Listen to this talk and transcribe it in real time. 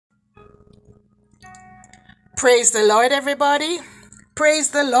Praise the Lord, everybody.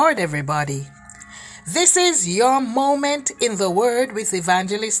 Praise the Lord, everybody. This is your moment in the Word with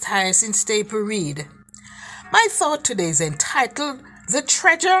Evangelist Hyacinth Staple Reed. My thought today is entitled, The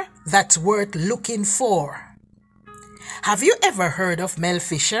Treasure That's Worth Looking For. Have you ever heard of Mel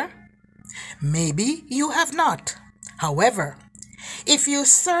Fisher? Maybe you have not. However, if you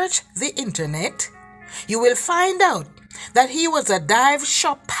search the internet, you will find out that he was a dive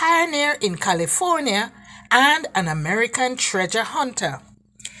shop pioneer in California and an American treasure hunter.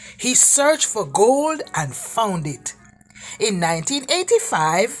 He searched for gold and found it. In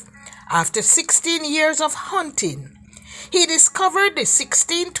 1985, after 16 years of hunting, he discovered the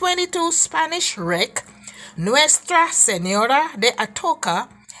 1622 Spanish wreck Nuestra Señora de Atocha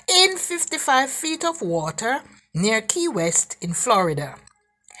in 55 feet of water near Key West in Florida.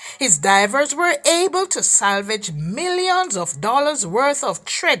 His divers were able to salvage millions of dollars worth of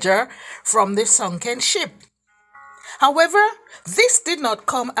treasure from the sunken ship. However, this did not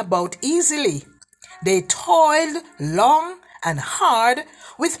come about easily. They toiled long and hard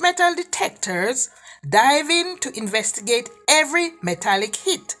with metal detectors, diving to investigate every metallic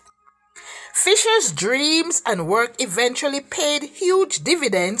hit. Fisher's dreams and work eventually paid huge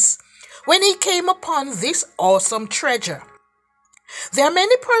dividends when he came upon this awesome treasure. There are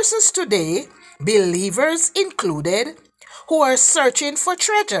many persons today, believers included, who are searching for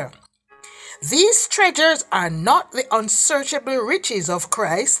treasure. These treasures are not the unsearchable riches of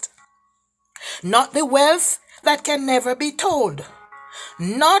Christ, not the wealth that can never be told,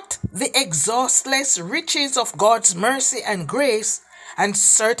 not the exhaustless riches of God's mercy and grace, and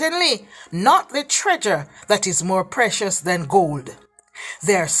certainly not the treasure that is more precious than gold.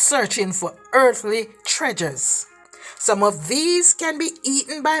 They are searching for earthly treasures. Some of these can be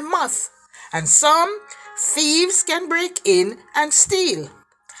eaten by moth, and some thieves can break in and steal.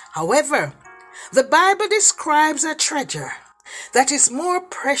 However, the Bible describes a treasure that is more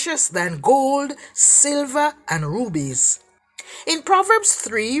precious than gold, silver, and rubies. In Proverbs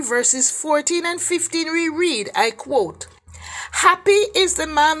 3 verses 14 and 15 we read, I quote, "Happy is the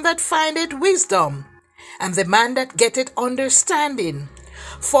man that findeth wisdom, and the man that getteth understanding.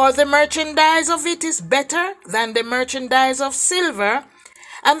 For the merchandise of it is better than the merchandise of silver,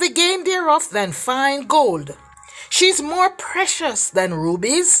 and the gain thereof than fine gold. She is more precious than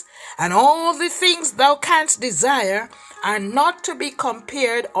rubies, and all the things thou canst desire are not to be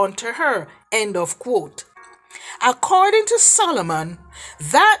compared unto her." End of quote. According to Solomon,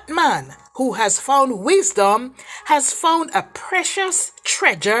 that man who has found wisdom has found a precious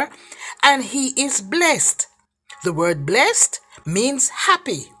treasure, and he is blessed. The word blessed means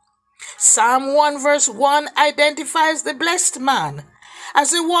happy. Psalm 1 verse 1 identifies the blessed man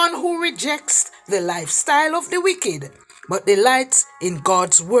as the one who rejects the lifestyle of the wicked, but delights in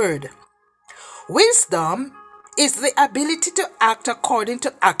God's word. Wisdom is the ability to act according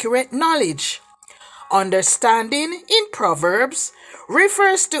to accurate knowledge. Understanding in Proverbs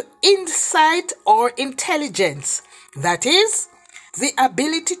refers to insight or intelligence. That is, the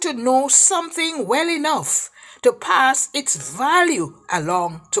ability to know something well enough to pass its value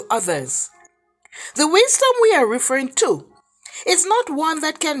along to others. The wisdom we are referring to is not one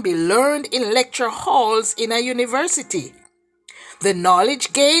that can be learned in lecture halls in a university. The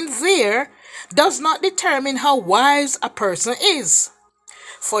knowledge gained there does not determine how wise a person is.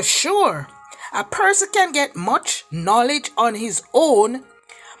 For sure, a person can get much knowledge on his own,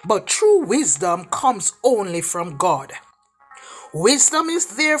 but true wisdom comes only from God. Wisdom is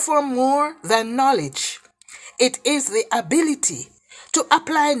therefore more than knowledge. It is the ability to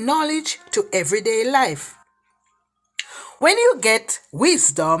apply knowledge to everyday life. When you get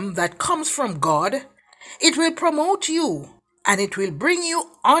wisdom that comes from God, it will promote you and it will bring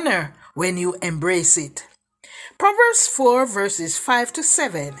you honor when you embrace it. Proverbs 4 verses 5 to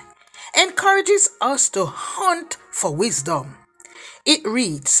 7 encourages us to hunt for wisdom. It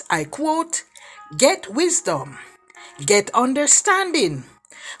reads, I quote, "Get wisdom, get understanding,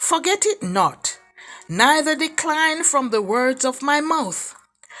 forget it not, neither decline from the words of my mouth.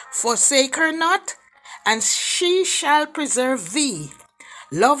 Forsake her not, and she shall preserve thee.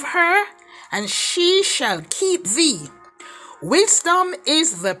 Love her, and she shall keep thee." Wisdom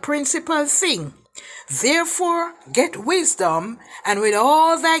is the principal thing. Therefore, get wisdom, and with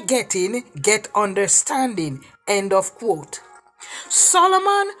all thy getting, get understanding. End of quote.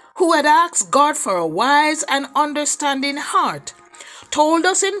 Solomon, who had asked God for a wise and understanding heart, told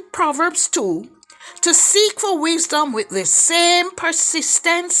us in Proverbs 2 to seek for wisdom with the same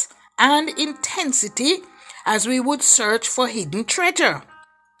persistence and intensity as we would search for hidden treasure.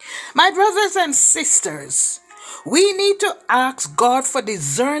 My brothers and sisters, we need to ask God for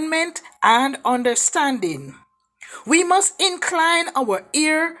discernment and understanding. We must incline our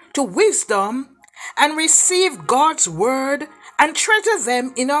ear to wisdom and receive God's word and treasure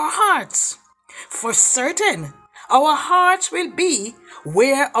them in our hearts. For certain, our hearts will be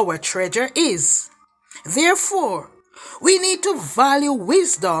where our treasure is. Therefore, we need to value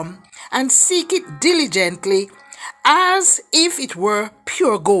wisdom and seek it diligently as if it were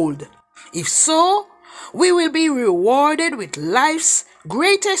pure gold. If so, we will be rewarded with life's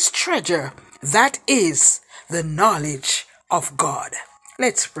greatest treasure, that is the knowledge of God.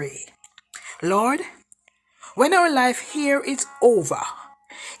 Let's pray. Lord, when our life here is over,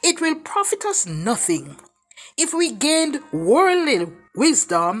 it will profit us nothing if we gained worldly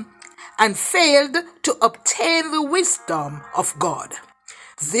wisdom and failed to obtain the wisdom of God.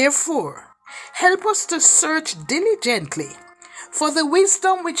 Therefore, help us to search diligently for the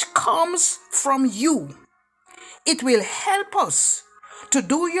wisdom which comes from you. It will help us to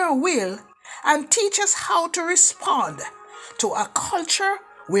do your will and teach us how to respond to a culture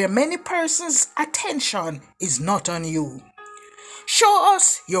where many persons' attention is not on you. Show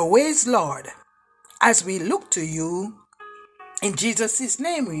us your ways, Lord, as we look to you. In Jesus'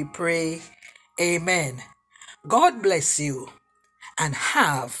 name we pray. Amen. God bless you and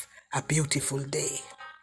have a beautiful day.